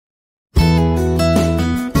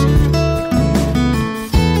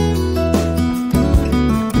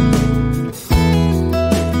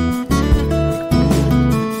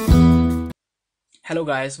Hello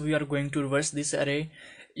guys, we are going to reverse this array.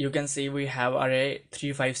 You can see we have array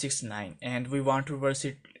 3 5 6 9 and we want to reverse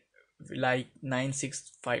it like 9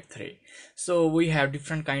 6 5 3. So we have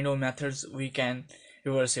different kind of methods we can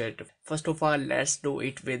reverse it. First of all, let's do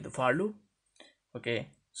it with for loop. Okay,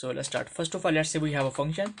 so let's start. First of all, let's say we have a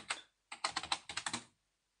function.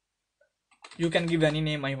 You can give any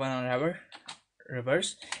name. I want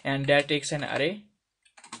reverse, and that takes an array.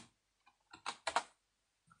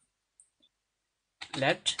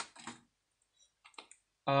 Let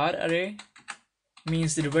R array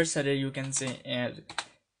means the reverse array, you can say, and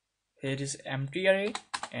here is empty array,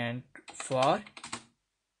 and for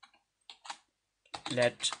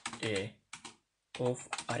let a of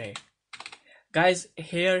array. Guys,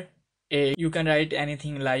 here a you can write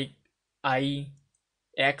anything like I,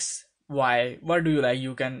 X, Y. What do you like?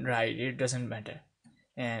 You can write, it doesn't matter.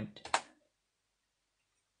 And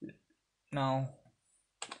now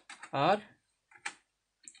R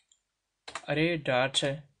array dot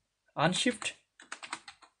unshift.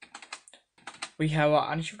 We have a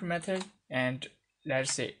unshift method, and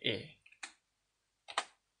let's say a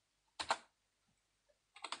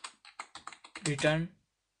return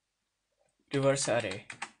reverse array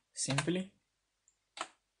simply.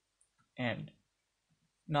 And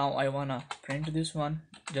now I wanna print this one.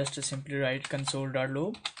 Just simply write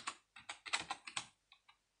console.log,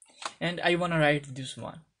 and I wanna write this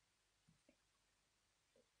one.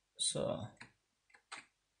 So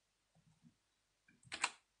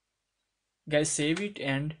guys, save it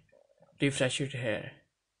and refresh it here.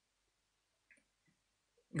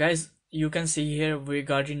 Guys, you can see here we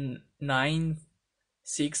got in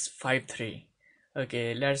 9653.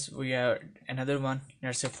 Okay, we have another one.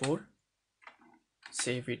 Let's say 4.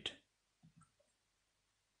 Save it,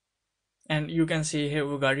 and you can see here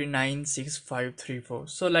we got in 96534.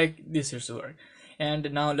 So like this is work.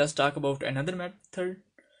 And now let's talk about another method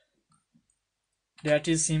that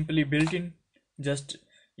is simply built in. Just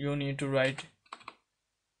you need to write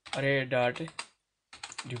array dot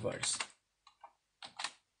reverse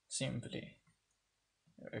simply.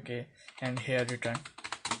 Okay, and here return.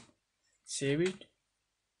 Save it.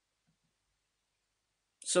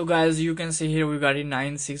 So guys, you can see here we got in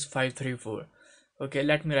 96534. Okay,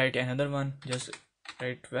 let me write another one. Just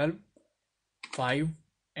write 12 5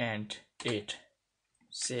 and 8.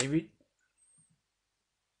 Save it.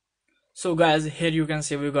 So guys, here you can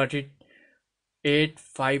see we got it 8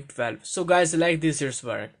 5 12. So guys, like this is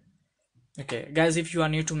work. Okay guys, if you are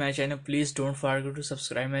new to my channel, please don't forget to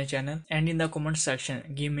subscribe my channel, and in the comment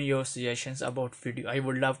section give me your suggestions about video. I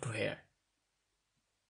would love to hear.